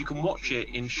because you can watch it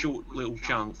in short little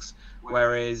chunks,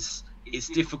 whereas it's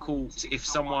difficult if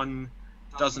someone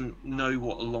doesn't know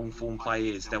what a long form play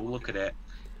is. They'll look at it.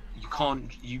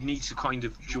 You need to kind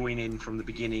of join in from the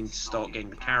beginning to start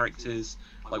getting the characters.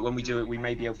 Like when we do it, we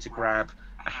may be able to grab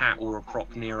a hat or a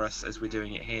prop near us as we're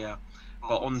doing it here.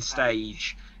 But on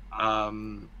stage,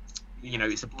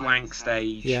 it's a blank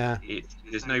stage.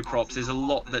 There's no props. There's a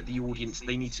lot that the audience,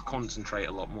 they need to concentrate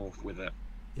a lot more with it.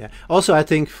 Yeah. Also, I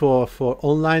think for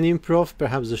online improv,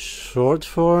 perhaps the short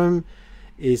form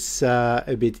is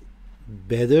a bit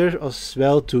better as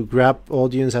well to grab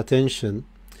audience attention,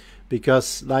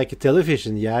 because like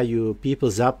television, people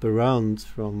zap around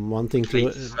from one thing to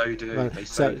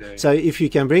so if you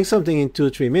can bring something in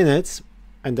 2-3 minutes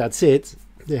and that's it,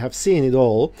 they have seen it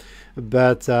all.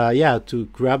 But to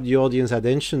grab the audience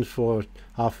attention for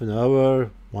half an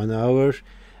hour, 1 hour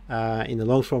in a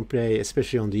long form play,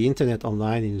 especially on the internet,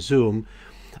 online in Zoom,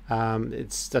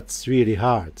 that's really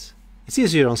hard. It's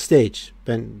easier on stage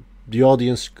when the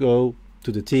audience go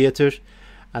to the theater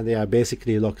and they are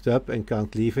basically locked up and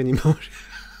can't leave anymore.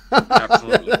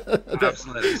 Absolutely.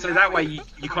 So that way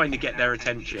you kind of get their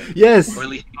attention. Yes. Or at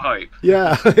least you hope.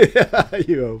 Yeah,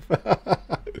 you hope.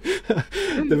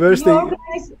 The worst thing.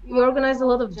 You organize a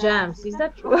lot of jams. Is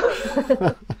that true?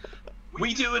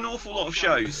 We do an awful lot of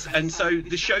shows, and so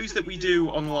the shows that we do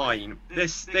online,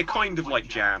 they're kind of like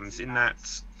jams in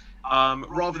that.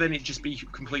 Rather than it just be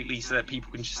completely so that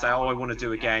people can just say, oh, I want to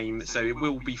do a game, so it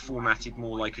will be formatted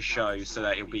more like a show, so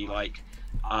that it'll be like,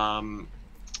 I'll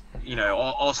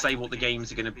say what the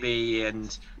games are going to be,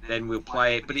 and then we'll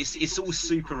play it. But it's all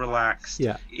super relaxed.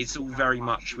 Yeah. It's all very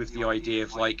much with the idea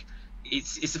of like,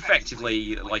 it's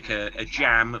effectively like a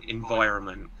jam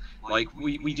environment. Like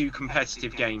we do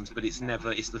competitive games, but it's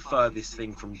the furthest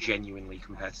thing from genuinely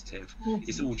competitive.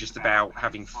 It's all just about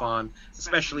having fun,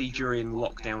 especially during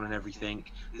lockdown and everything.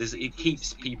 It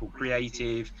keeps people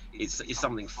creative. It's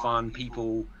something fun.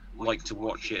 People like to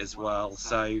watch it as well.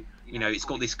 So it's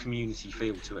got this community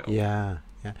feel to it all. Yeah.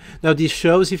 Now these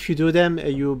shows, if you do them,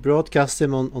 you broadcast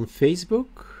them on Facebook.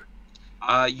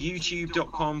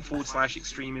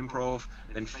 YouTube.com/extreme improv,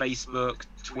 then Facebook,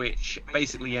 Twitch,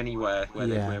 basically anywhere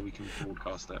where we can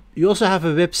broadcast it. You also have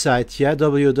a website,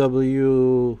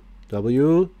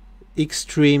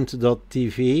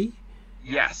 www.extremed.tv.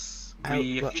 Yes,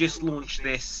 we have just launched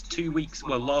this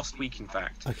last week in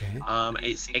fact. Okay.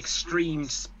 It's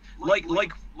Extremed, like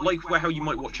how you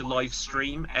might watch a live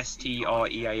stream,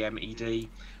 STREAMED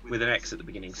with an X at the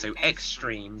beginning. So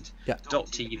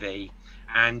Extremed.tv.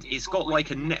 And it's got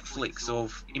like a Netflix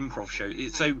of improv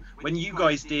shows. So when you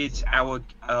guys did our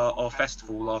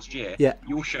festival last year,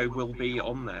 your show will be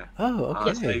on there. Oh,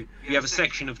 okay. So we have a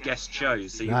section of guest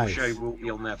shows, so your show will be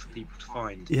on there for people to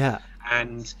find. Yeah.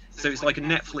 And so it's like a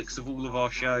Netflix of all of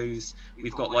our shows.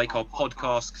 We've got like our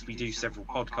podcasts, because we do several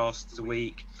podcasts a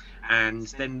week. And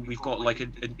then we've got like a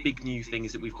big new thing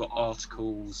is that we've got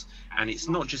articles, and it's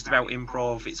not just about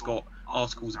improv. It's got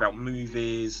articles about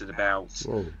movies and about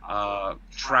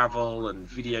travel and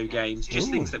video games,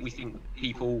 just things that we think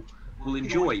people will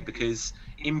enjoy, because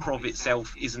improv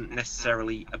itself isn't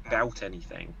necessarily about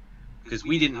anything. Because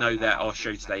we didn't know that our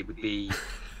show today would be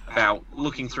about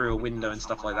looking through a window and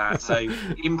stuff like that. So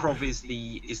improv is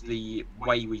the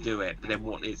way we do it, but then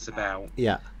what it's about.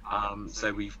 Yeah.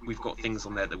 So we've got things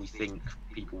on there that we think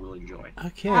people will enjoy.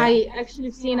 Okay. I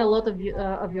actually seen a lot of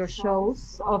your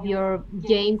shows, of your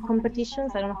game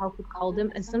competitions. I don't know how to call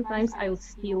them, and sometimes I would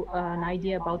steal an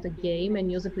idea about a game and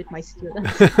use it with my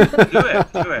students. do it.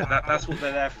 That's what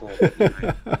they're there for.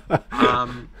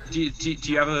 Do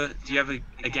you have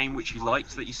a game which you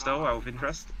liked that you stole out of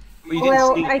interest?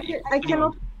 Well, I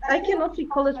cannot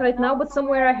recall it right now, but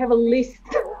somewhere I have a list.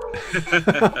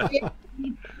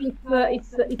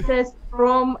 It says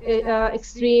from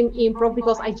Extreme Improv,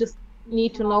 because I just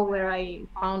need to know where I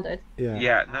found it.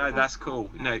 Yeah, no, that's cool.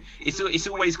 No, it's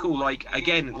always cool. Like,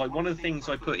 again, like one of the things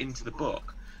I put into the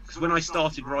book, because when I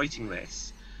started writing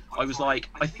this, I was like,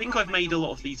 I think I've made a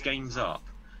lot of these games up,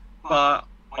 but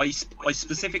I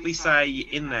specifically say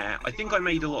in there, I think I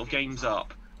made a lot of games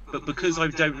up, but because I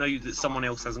don't know that someone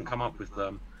else hasn't come up with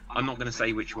them, I'm not going to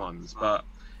say which ones. But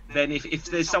then if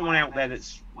there's someone out there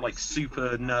that's like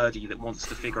super nerdy that wants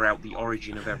to figure out the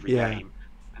origin of every game,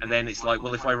 and then it's like,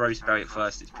 well, if I wrote about it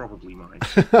first, it's probably mine.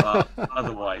 But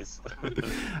otherwise.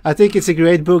 I think it's a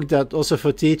great book that also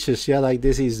for teachers, like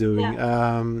this is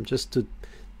doing, just to,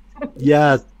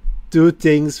 do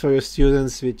things for your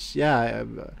students, which,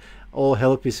 all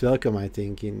help is welcome, I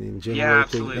think, in generating. Yeah,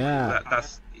 absolutely.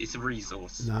 It's a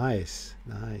resource. Nice.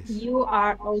 You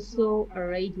are also a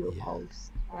radio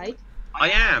host, right? I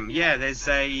am, There's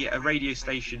a radio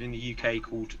station in the UK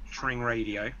called Tring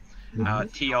Radio,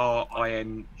 TRING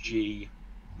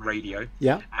Radio.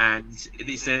 Yeah. And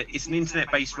it's an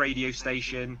internet-based radio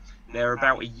station. They're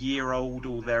about a year old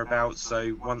or thereabouts,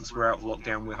 so once we're out of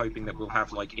lockdown, we're hoping that we'll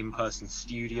have like in-person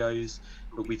studios.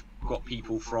 But we've got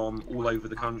people from all over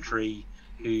the country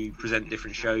who present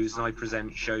different shows, and I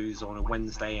present shows on a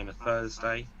Wednesday and a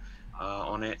Thursday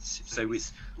on it. So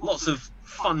it's lots of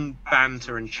fun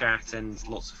banter and chat, and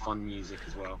lots of fun music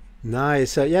as well.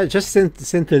 Nice. Just send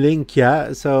the link,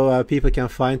 so people can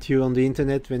find you on the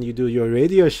internet when you do your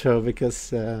radio show,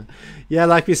 because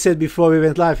like we said before we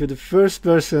went live, you're the first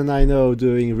person I know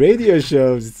doing radio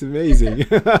shows. It's amazing.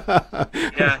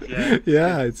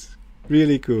 It's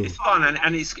really cool. It's fun,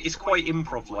 and it's quite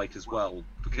improv-like as well,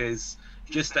 because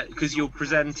because you're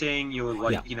presenting, you're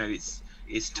like,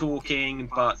 it's talking,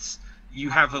 but you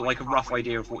have a rough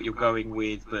idea of what you're going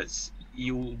with, but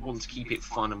you want to keep it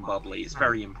fun and bubbly. It's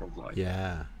very improv-like.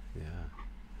 Yeah,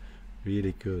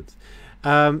 really good.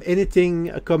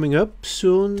 Anything coming up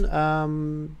soon?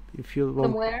 If you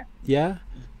want. Somewhere. Yeah.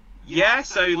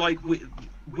 So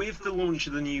with the launch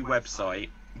of the new website,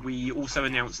 we also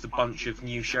announced a bunch of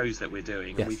new shows that we're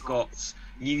doing. Yes. We've got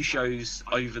new shows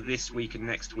over this week and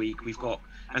next week.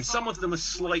 And some of them are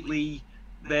slightly.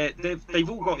 They've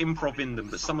all got improv in them,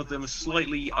 but some of them are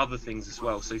slightly other things as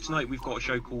well. So tonight we've got a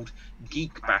show called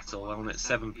Geek Battle on at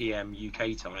 7 p.m.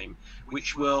 UK time,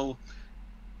 which will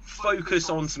focus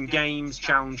on some games,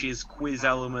 challenges, quiz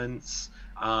elements,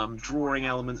 drawing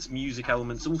elements, music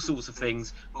elements, all sorts of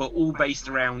things, but all based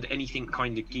around anything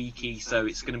kind of geeky. So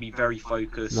it's going to be very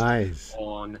focused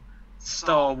on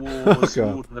Star Wars,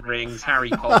 Lord of the Rings, Harry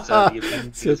Potter, the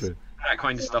Avengers. That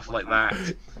kind of stuff like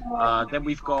that. Then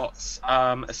we've got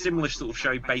a similar sort of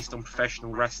show based on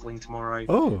professional wrestling tomorrow.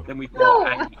 Then we've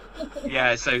got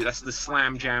so that's the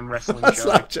Slam Jam wrestling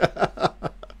show.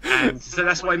 And so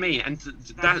that's what I mean. And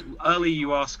that earlier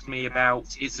you asked me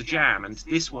about It's a Jam, and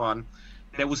this one,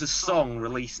 there was a song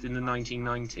released in the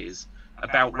 1990s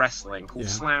about wrestling called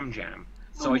Slam Jam.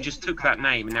 So I just took that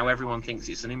name, and now everyone thinks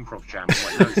it's an improv jam. I'm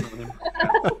like, no, it's not an improv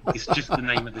jam. It's just the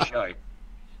name of the show.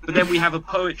 But then we have a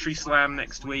poetry slam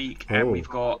next week, and we've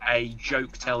got a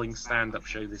joke-telling stand-up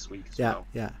show this week as well.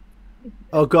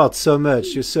 Oh God, so much.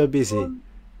 You're so busy.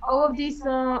 All of these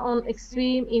on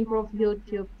Extreme Improv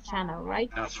YouTube channel, right?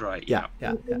 That's right. Yeah.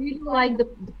 I really like the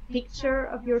picture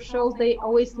of your shows. They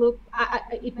always look.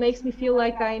 It makes me feel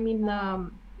like I'm in a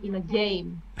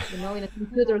game, in a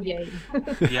computer game.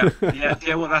 Yeah.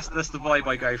 Well, that's the vibe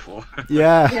I go for.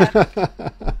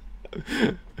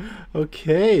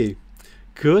 Okay.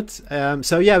 Good.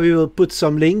 We will put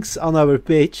some links on our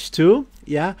page too.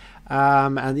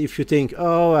 And if you think,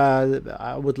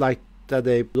 I would like that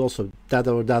they also that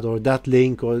or that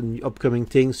link or upcoming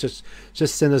things,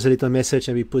 just send us a little message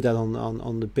and we put that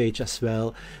on the page as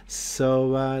well,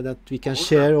 so that we can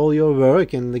share all your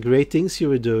work and the great things you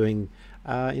were doing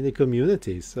in the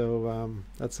community. So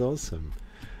that's awesome.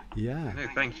 Yeah. No,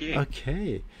 thank you.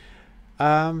 Okay.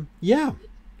 Yeah.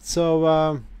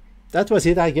 So that was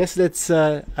it, I guess. Let's.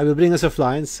 I will bring us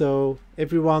offline. So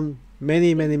everyone,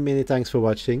 many thanks for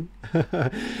watching.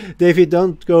 David,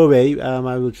 don't go away.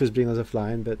 I will just bring us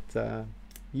offline. But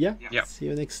yeah. Yep. See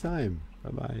you next time.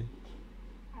 Bye bye.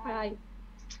 Bye.